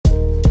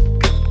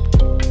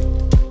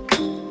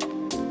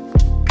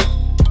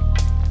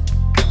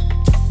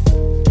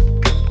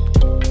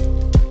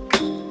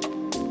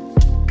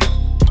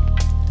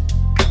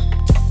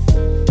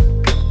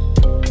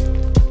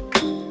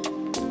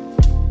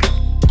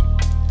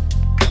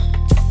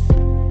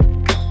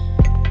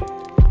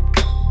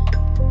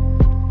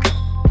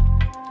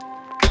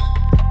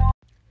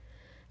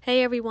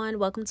Hey everyone,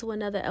 welcome to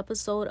another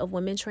episode of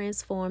Women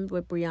Transformed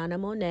with Brianna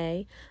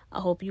Monet. I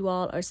hope you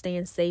all are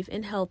staying safe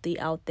and healthy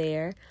out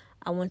there.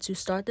 I want to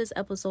start this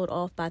episode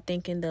off by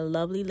thanking the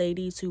lovely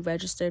ladies who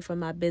registered for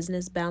my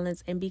Business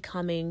Balance and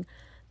Becoming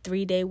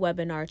 3-day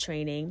webinar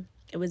training.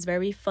 It was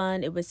very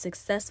fun, it was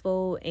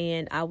successful,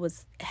 and I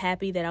was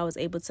happy that I was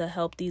able to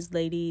help these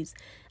ladies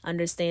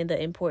understand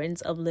the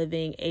importance of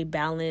living a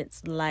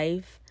balanced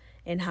life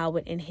and how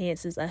it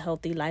enhances a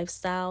healthy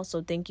lifestyle.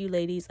 So thank you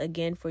ladies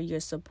again for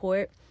your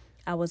support.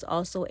 I was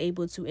also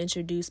able to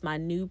introduce my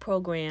new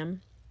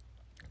program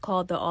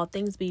called the All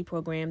Things Be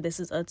program. This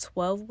is a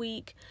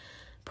 12-week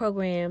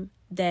program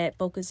that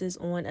focuses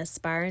on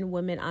aspiring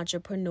women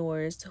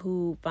entrepreneurs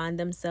who find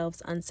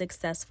themselves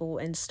unsuccessful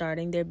in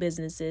starting their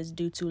businesses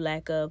due to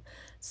lack of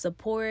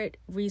support,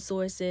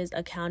 resources,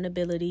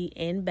 accountability,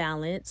 and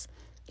balance.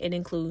 It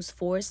includes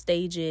 4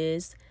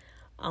 stages,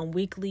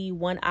 weekly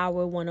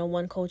 1-hour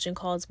one-on-one coaching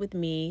calls with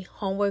me,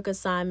 homework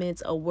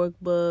assignments, a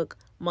workbook,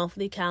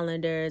 monthly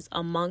calendars,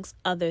 amongst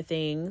other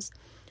things.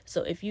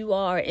 So if you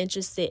are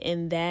interested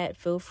in that,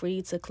 feel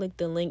free to click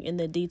the link in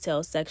the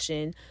details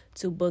section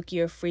to book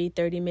your free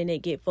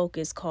 30-minute Get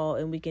Focused call,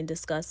 and we can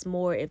discuss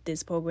more if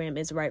this program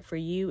is right for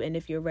you and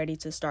if you're ready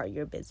to start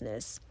your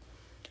business.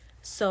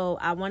 So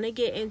I want to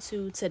get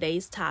into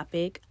today's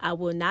topic. I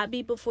will not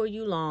be before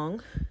you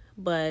long,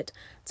 but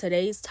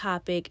today's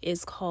topic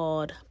is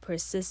called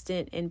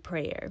Persistent in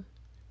Prayer.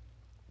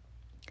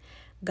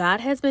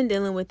 God has been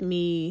dealing with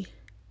me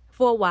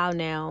for a while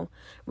now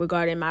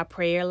regarding my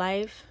prayer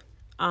life.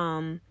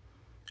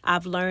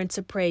 I've learned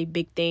to pray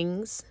big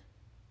things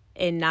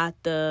and not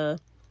the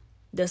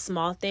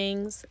small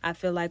things. I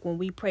feel like when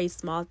we pray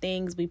small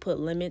things, we put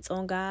limits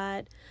on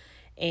God.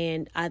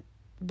 And I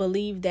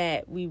believe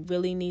that we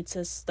really need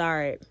to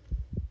start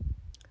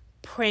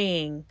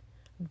praying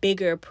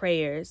bigger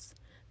prayers,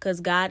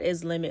 because God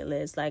is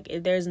limitless. Like,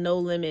 there's no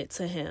limit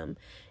to him.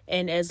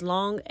 And as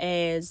long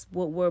as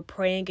what we're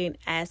praying and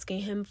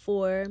asking him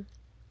for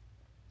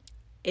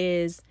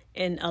is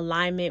in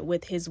alignment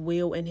with his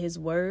will and his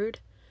word,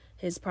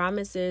 his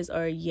promises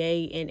are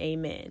yea and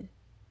amen.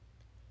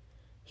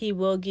 He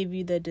will give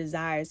you the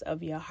desires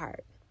of your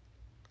heart.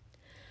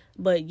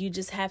 But you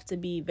just have to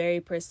be very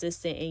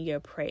persistent in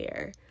your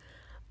prayer.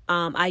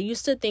 I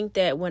used to think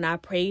that when I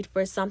prayed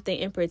for something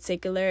in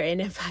particular, and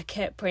if I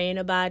kept praying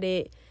about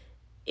it,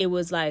 it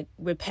was like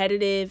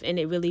repetitive and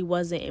it really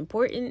wasn't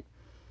important.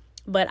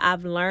 But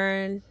I've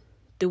learned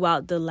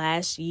throughout the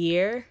last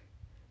year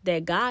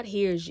that God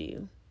hears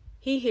you.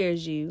 He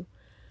hears you.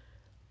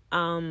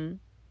 And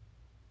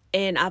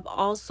I've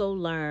also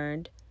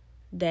learned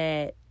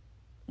that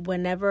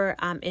whenever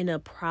I'm in a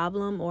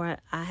problem or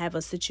I have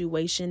a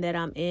situation that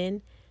I'm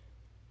in,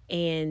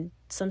 and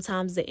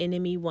sometimes the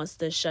enemy wants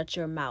to shut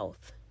your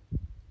mouth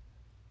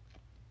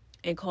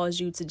and cause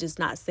you to just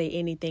not say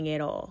anything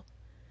at all.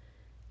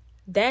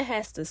 That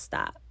has to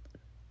stop.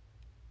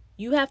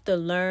 You have to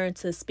learn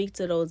to speak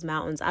to those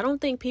mountains. I don't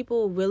think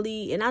people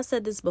really, and I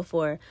said this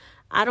before,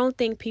 I don't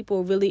think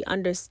people really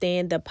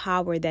understand the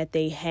power that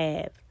they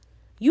have.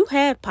 You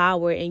have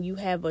power and you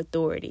have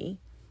authority.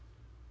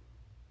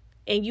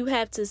 And you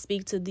have to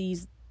speak to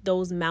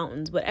those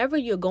mountains. Whatever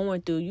you're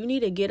going through, you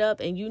need to get up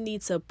and you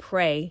need to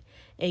pray.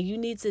 And you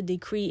need to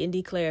decree and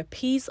declare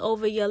peace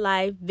over your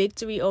life,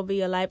 victory over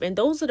your life. And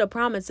those are the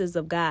promises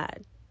of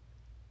God.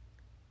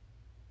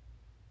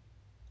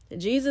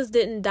 Jesus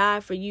didn't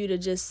die for you to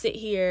just sit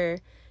here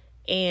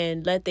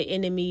and let the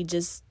enemy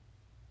just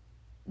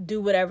do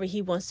whatever he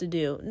wants to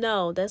do.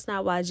 No, that's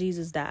not why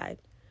Jesus died.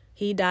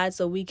 He died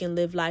so we can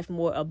live life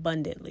more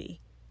abundantly.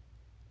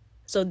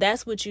 So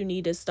that's what you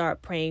need to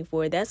start praying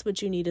for. That's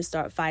what you need to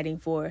start fighting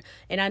for.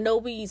 And I know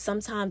we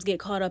sometimes get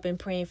caught up in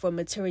praying for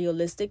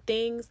materialistic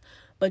things,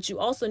 but you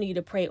also need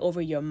to pray over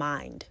your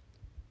mind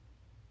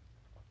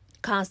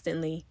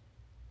constantly.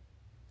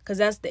 Because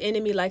that's the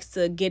enemy likes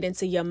to get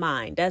into your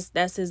mind.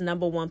 That's his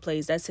number one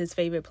place. That's his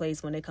favorite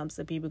place when it comes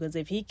to people. Because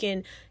if he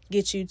can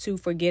get you to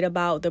forget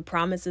about the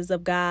promises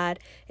of God,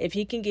 if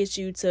he can get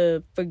you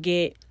to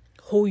forget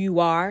who you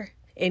are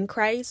in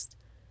Christ,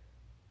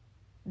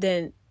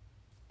 then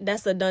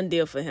that's a done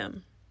deal for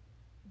him.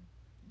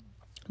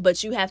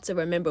 But you have to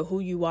remember who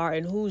you are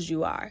and whose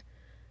you are.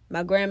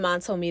 My grandma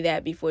told me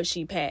that before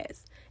she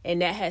passed.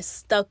 And that has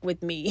stuck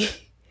with me.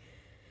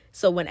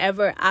 So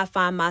whenever I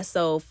find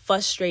myself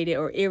frustrated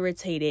or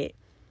irritated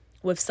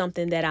with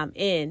something that I'm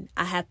in,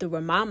 I have to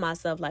remind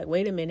myself, like,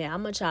 wait a minute,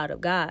 I'm a child of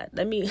God.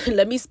 Let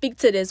me speak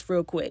to this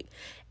real quick.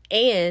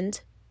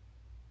 And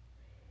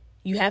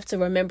you have to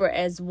remember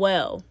as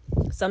well,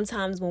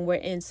 sometimes when we're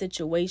in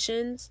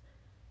situations,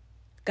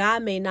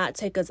 God may not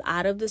take us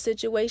out of the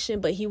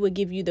situation, but he will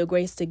give you the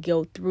grace to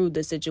go through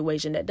the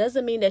situation. That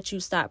doesn't mean that you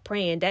stop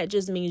praying. That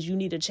just means you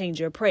need to change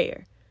your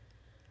prayer.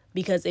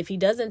 Because if he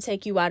doesn't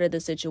take you out of the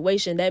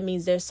situation, that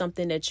means there's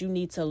something that you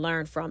need to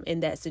learn from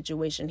in that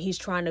situation. He's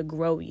trying to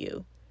grow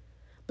you.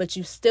 But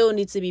you still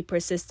need to be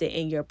persistent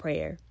in your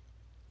prayer.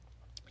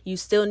 You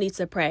still need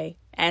to pray.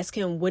 Ask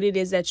him what it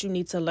is that you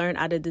need to learn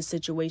out of the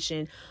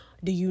situation.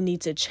 Do you need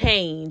to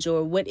change,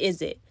 or what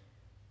is it?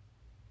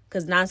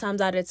 Because 9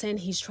 times out of 10,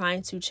 he's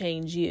trying to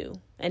change you.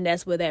 And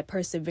that's where that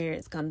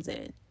perseverance comes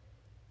in.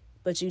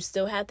 But you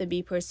still have to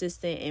be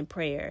persistent in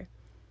prayer.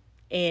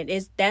 And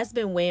that's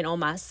been weighing on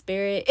my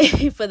spirit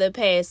for the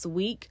past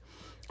week.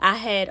 I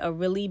had a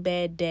really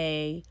bad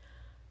day.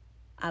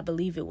 I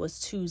believe it was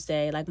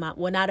Tuesday.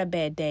 Not a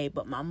bad day,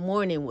 but my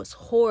morning was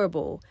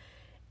horrible.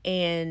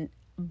 And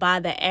by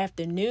the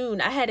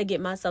afternoon, I had to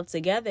get myself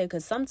together,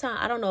 because sometimes,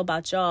 I don't know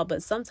about y'all,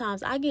 but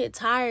sometimes I get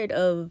tired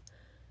of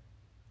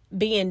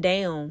being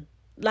down.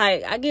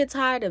 I get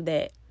tired of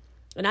that.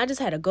 And I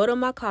just had to go to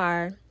my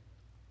car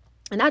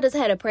and I just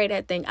had to pray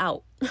that thing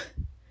out.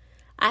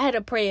 I had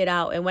to pray it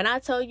out. And when I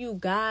tell you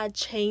God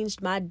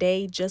changed my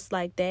day just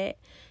like that,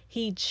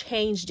 he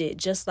changed it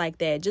just like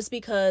that. Just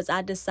because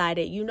I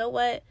decided, you know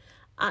what?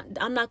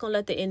 I'm not going to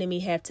let the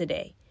enemy have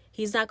today.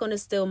 He's not going to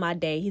steal my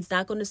day. He's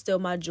not going to steal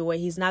my joy.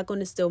 He's not going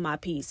to steal my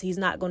peace. He's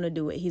not going to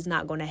do it. He's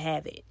not going to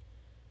have it.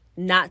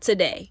 Not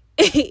today.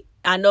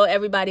 I know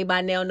everybody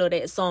by now know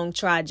that song,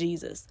 Try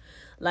Jesus.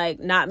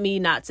 Not me,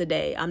 not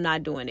today. I'm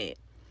not doing it.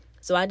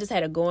 So I just had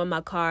to go in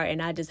my car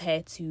and I just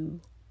had to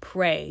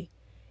pray.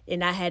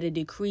 And I had to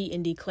decree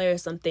and declare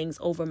some things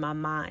over my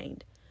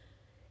mind.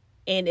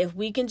 And if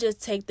we can just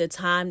take the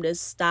time to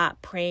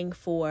stop praying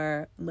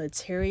for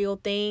material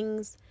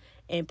things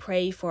and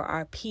pray for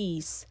our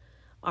peace,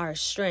 our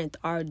strength,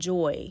 our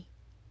joy,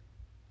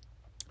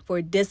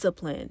 for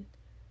discipline,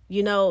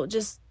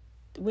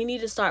 we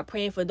need to start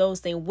praying for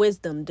those things,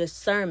 wisdom,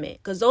 discernment,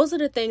 because those are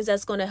the things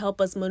that's going to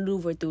help us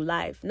maneuver through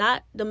life.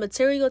 Not the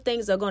material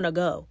things are going to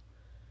go.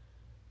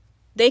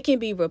 They can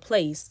be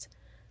replaced,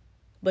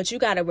 but you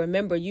got to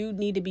remember, you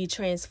need to be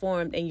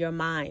transformed in your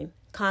mind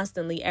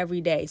constantly every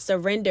day.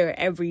 Surrender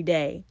every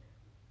day.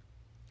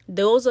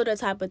 Those are the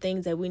type of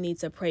things that we need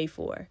to pray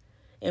for.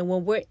 And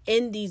when we're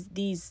in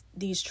these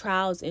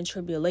trials and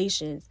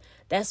tribulations,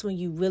 that's when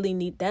you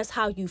really that's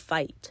how you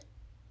fight.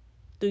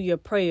 Through your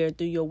prayer,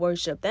 through your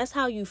worship. That's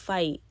how you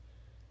fight.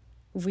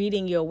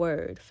 Reading your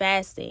word,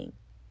 fasting.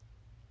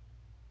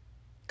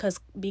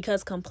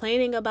 Because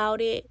complaining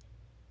about it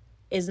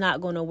is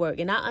not going to work.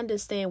 And I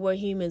understand we're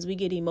humans. We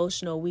get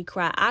emotional. We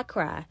cry. I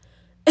cry.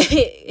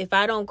 If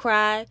I don't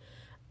cry,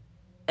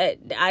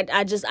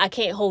 I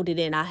can't hold it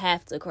in. I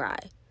have to cry.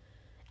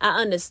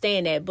 I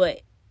understand that,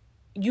 but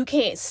you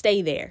can't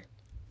stay there.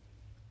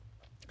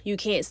 You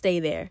can't stay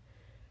there.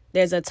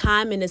 There's a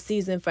time and a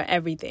season for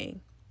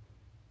everything.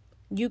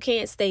 You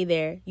can't stay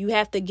there. You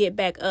have to get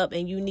back up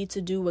and you need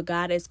to do what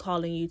God is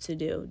calling you to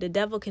do. The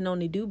devil can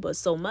only do but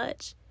so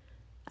much.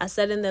 I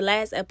said in the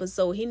last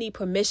episode, he needs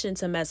permission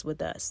to mess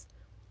with us.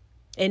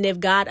 And if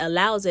God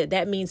allows it,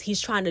 that means he's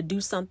trying to do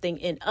something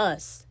in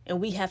us. And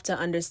we have to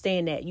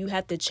understand that. You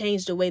have to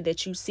change the way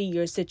that you see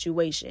your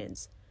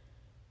situations.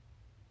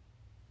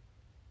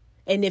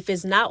 And if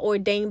it's not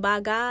ordained by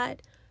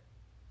God,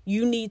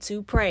 you need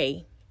to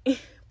pray.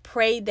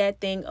 Pray that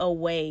thing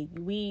away.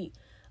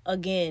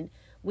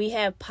 We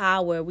have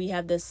power. We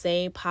have the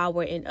same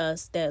power in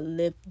us that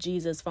lift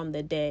Jesus from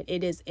the dead.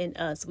 It is in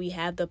us. We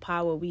have the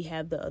power. We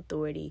have the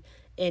authority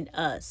in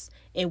us.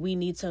 And we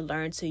need to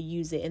learn to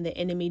use it. And the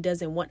enemy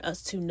doesn't want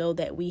us to know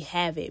that we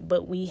have it,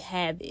 but we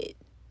have it.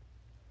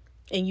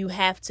 And you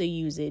have to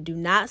use it. Do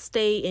not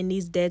stay in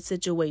these dead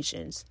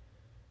situations.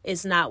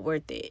 It's not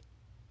worth it.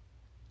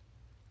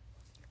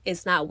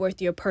 It's not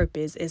worth your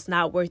purpose. It's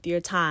not worth your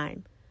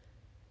time.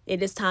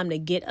 It is time to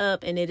get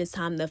up and it is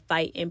time to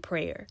fight in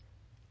prayer.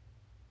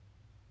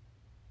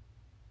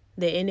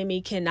 The enemy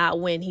cannot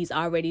win. He's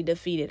already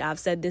defeated. I've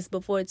said this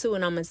before too,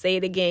 and I'm going to say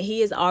it again.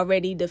 He is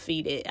already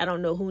defeated. I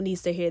don't know who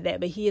needs to hear that,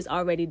 but he is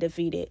already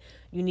defeated.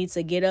 You need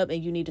to get up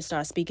and you need to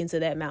start speaking to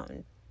that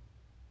mountain.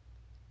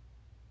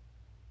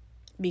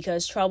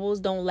 Because troubles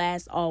don't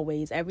last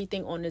always.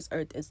 Everything on this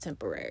earth is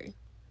temporary.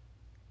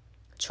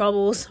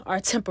 Troubles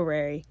are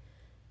temporary.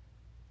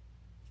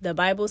 The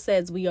Bible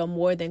says we are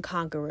more than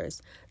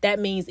conquerors. That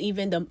means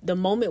even the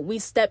moment we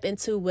step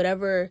into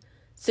whatever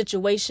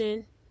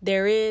situation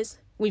there is,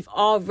 we've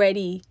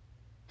already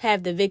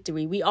have the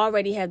victory. We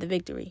already have the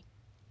victory.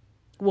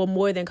 We're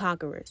more than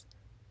conquerors.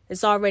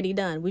 It's already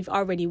done. We've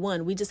already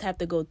won. We just have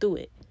to go through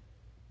it.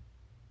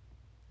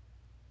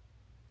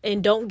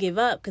 And don't give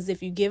up, because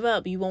if you give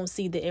up, you won't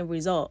see the end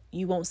result.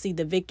 You won't see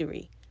the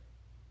victory.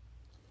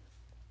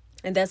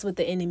 And that's what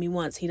the enemy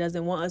wants. He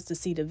doesn't want us to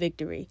see the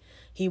victory.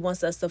 He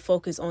wants us to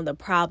focus on the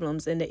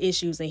problems and the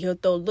issues. And he'll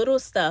throw little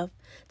stuff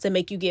to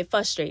make you get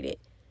frustrated.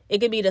 It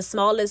could be the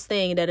smallest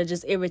thing that'll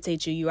just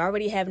irritate you. You're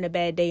already having a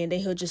bad day and then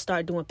he'll just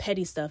start doing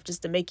petty stuff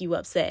just to make you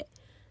upset.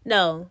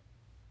 No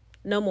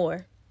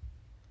more.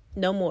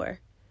 No more.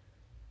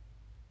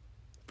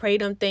 Pray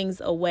them things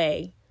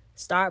away.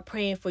 Start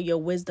praying for your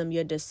wisdom,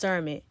 your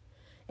discernment.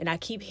 And I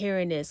keep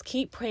hearing this.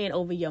 Keep praying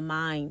over your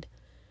mind.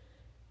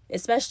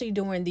 Especially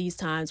during these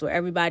times where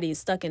everybody is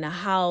stuck in a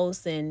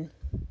house and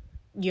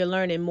you're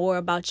learning more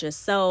about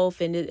yourself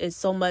and it's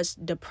so much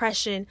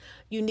depression.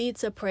 You need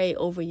to pray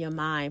over your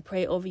mind,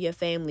 pray over your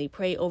family,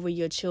 pray over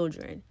your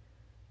children,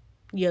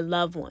 your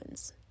loved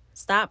ones.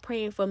 Stop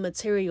praying for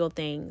material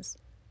things.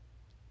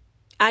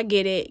 I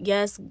get it.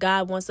 Yes,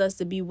 God wants us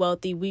to be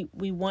wealthy.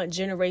 We want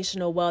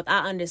generational wealth. I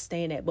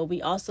understand that. But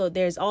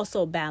there's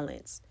also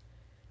balance.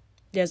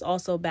 There's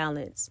also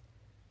balance.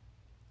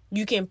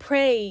 You can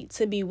pray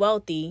to be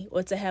wealthy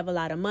or to have a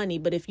lot of money,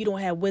 but if you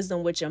don't have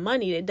wisdom with your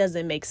money, it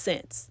doesn't make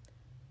sense.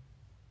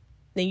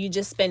 Then you're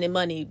just spending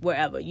money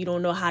wherever. You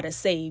don't know how to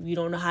save. You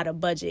don't know how to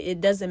budget.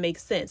 It doesn't make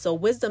sense. So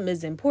wisdom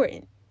is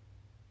important.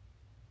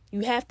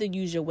 You have to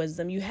use your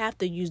wisdom. You have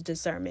to use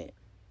discernment.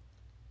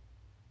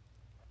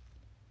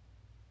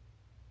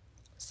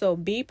 So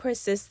be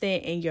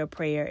persistent in your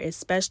prayer,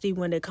 especially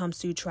when it comes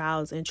to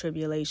trials and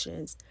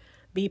tribulations.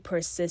 Be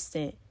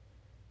persistent.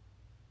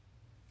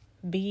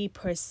 Be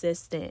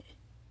persistent.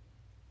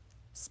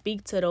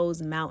 Speak to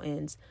those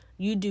mountains.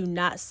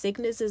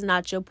 Sickness is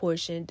not your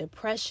portion.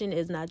 Depression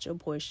is not your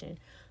portion.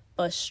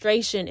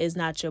 Frustration is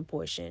not your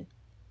portion.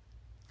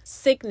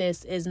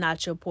 Sickness is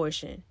not your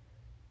portion.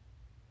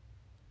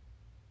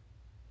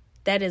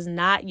 That is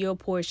not your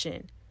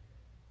portion.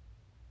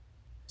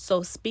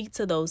 So speak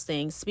to those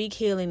things. Speak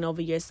healing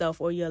over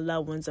yourself or your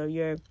loved ones or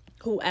your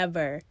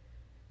whoever.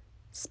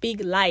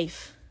 Speak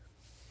life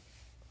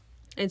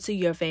into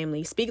your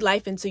family. Speak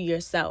life into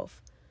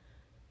yourself.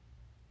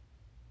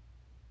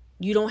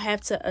 You don't have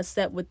to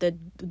accept what the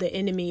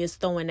enemy is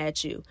throwing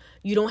at you.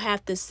 You don't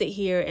have to sit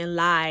here and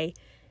lie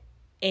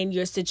in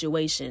your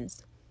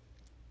situations.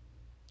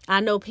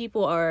 I know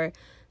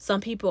some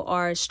people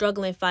are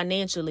struggling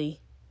financially.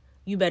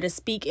 You better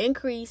speak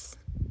increase.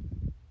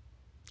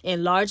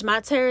 Enlarge my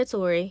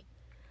territory.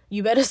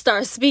 You better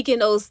start speaking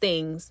those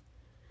things.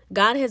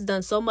 God has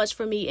done so much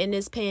for me in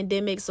this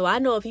pandemic, so I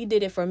know if he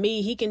did it for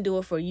me, he can do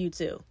it for you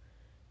too.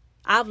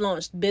 I've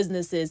launched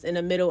businesses in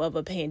the middle of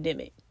a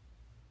pandemic.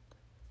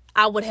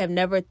 I would have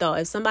never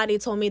thought. If somebody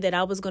told me that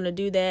I was going to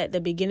do that at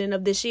the beginning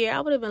of this year, I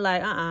would have been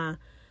like,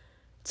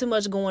 too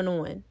much going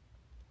on.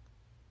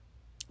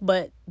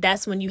 But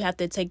that's when you have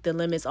to take the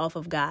limits off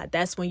of God.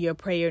 That's when your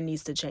prayer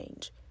needs to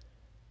change.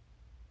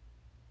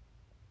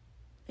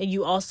 And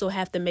you also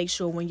have to make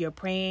sure when you're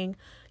praying,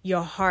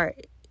 your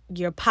heart,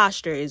 your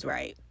posture is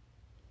right.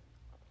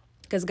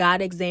 Because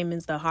God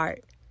examines the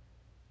heart.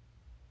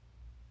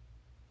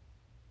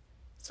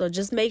 So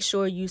just make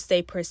sure you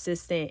stay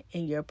persistent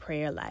in your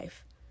prayer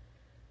life.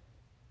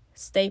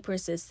 Stay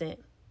persistent.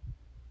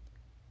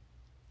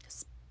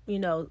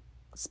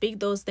 Speak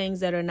those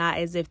things that are not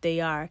as if they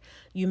are.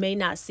 You may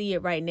not see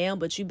it right now,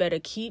 but you better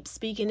keep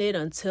speaking it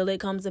until it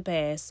comes to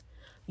pass.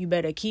 You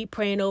better keep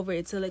praying over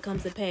it till it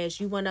comes to pass.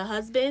 You want a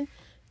husband?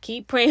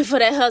 Keep praying for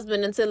that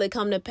husband until it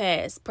come to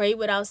pass. Pray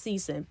without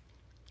ceasing.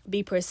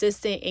 Be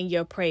persistent in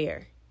your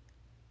prayer.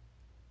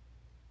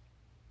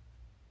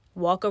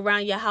 Walk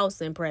around your house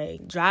and pray.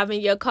 Drive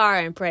in your car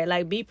and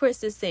pray. Be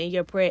persistent in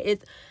your prayer.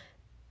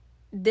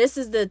 This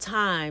is the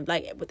time,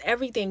 with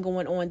everything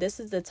going on, this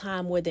is the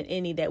time more than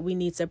any that we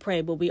need to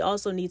pray. But we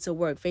also need to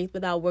work. Faith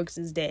without works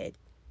is dead.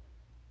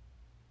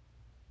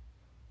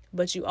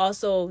 But you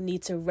also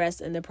need to rest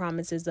in the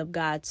promises of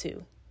God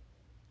too.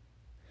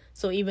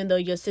 So even though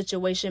your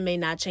situation may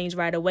not change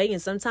right away,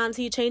 and sometimes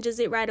he changes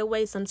it right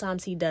away,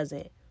 sometimes he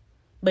doesn't.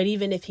 But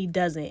even if he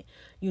doesn't,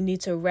 you need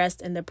to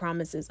rest in the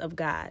promises of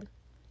God.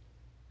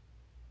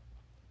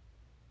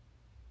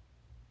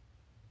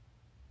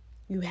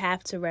 You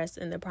have to rest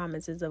in the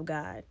promises of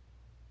God.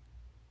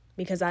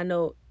 Because I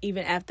know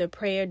even after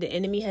prayer, the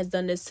enemy has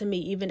done this to me.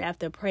 Even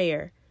after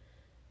prayer,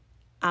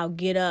 I'll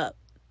get up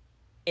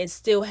and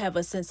still have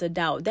a sense of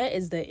doubt. That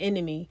is the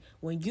enemy.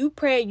 When you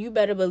pray, you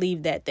better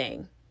believe that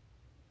thing.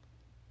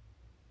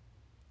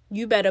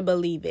 You better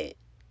believe it.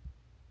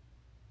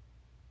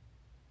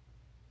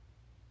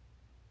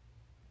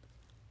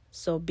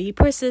 So be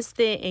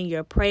persistent in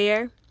your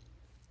prayer.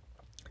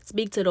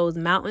 Speak to those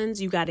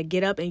mountains. You got to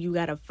get up and you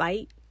got to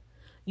fight.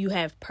 You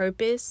have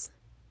purpose.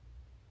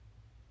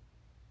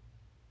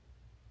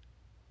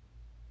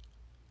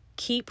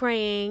 Keep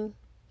praying.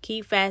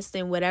 Keep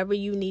fasting. Whatever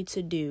you need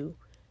to do,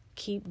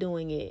 keep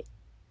doing it.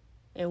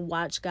 And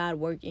watch God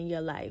work in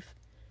your life.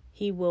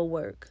 He will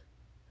work.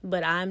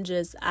 But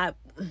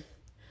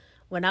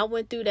when I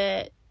went through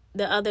that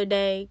the other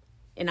day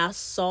and I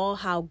saw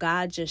how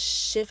God just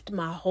shifted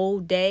my whole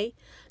day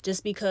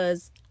just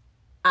because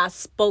I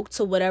spoke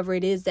to whatever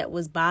it is that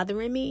was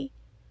bothering me,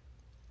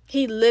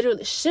 he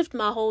literally shifted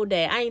my whole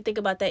day. I didn't think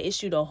about that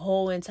issue the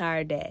whole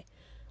entire day.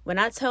 When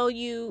I tell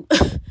you,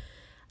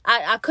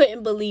 I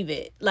couldn't believe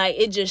it.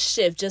 It just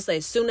shifted. Just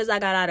as soon as I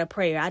got out of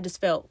prayer, I just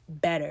felt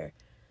better.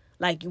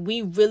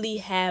 We really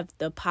have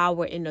the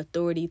power and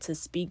authority to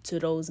speak to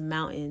those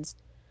mountains.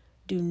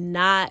 Do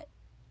not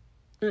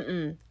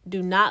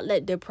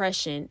let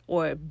depression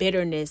or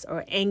bitterness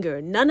or anger,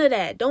 none of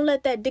that. Don't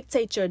let that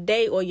dictate your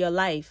day or your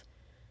life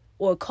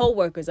or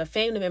coworkers or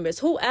family members,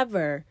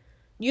 whoever.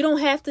 You don't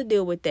have to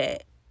deal with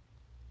that.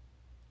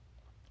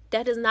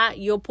 That is not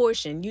your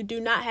portion. You do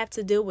not have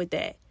to deal with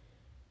that.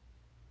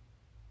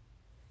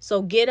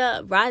 So get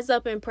up, rise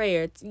up in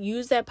prayer.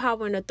 Use that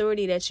power and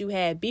authority that you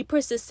have. Be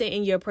persistent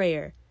in your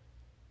prayer.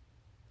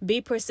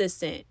 Be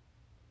persistent.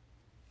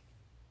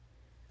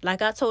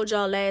 Like I told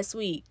y'all last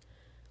week,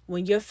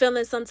 When you're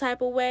feeling some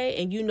type of way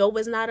and you know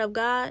it's not of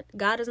God,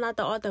 God is not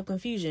the author of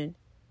confusion.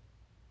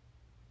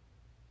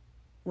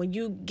 When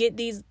you get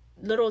these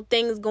little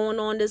things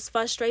going on, this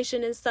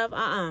frustration and stuff,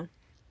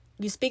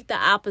 you speak the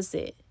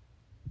opposite.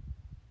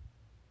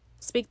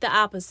 Speak the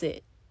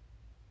opposite.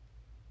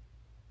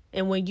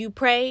 And when you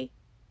pray,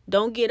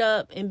 don't get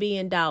up and be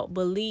in doubt.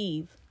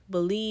 Believe,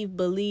 believe,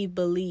 believe,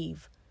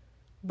 believe,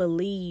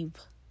 believe.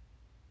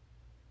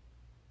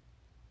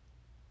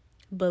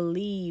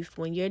 Believe.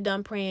 When you're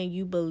done praying,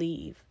 you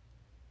believe.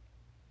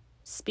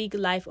 Speak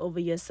life over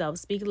yourself.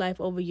 Speak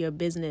life over your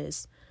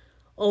business,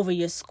 over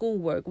your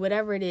schoolwork,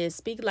 whatever it is.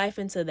 Speak life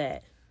into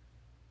that.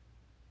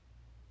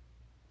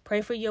 Pray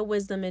for your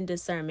wisdom and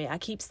discernment. I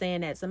keep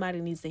saying that. Somebody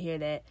needs to hear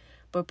that.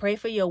 But pray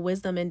for your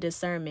wisdom and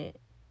discernment.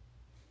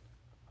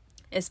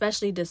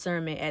 Especially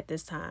discernment at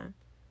this time.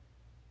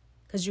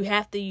 Because you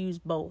have to use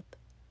both.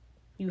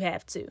 You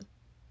have to.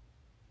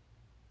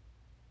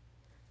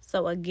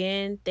 So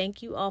again,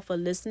 thank you all for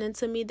listening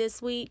to me this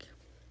week.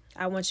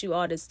 I want you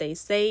all to stay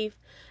safe.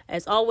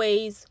 As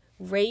always,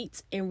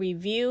 rate and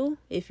review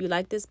if you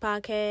like this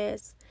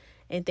podcast.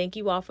 And thank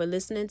you all for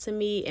listening to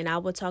me. And I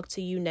will talk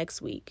to you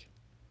next week.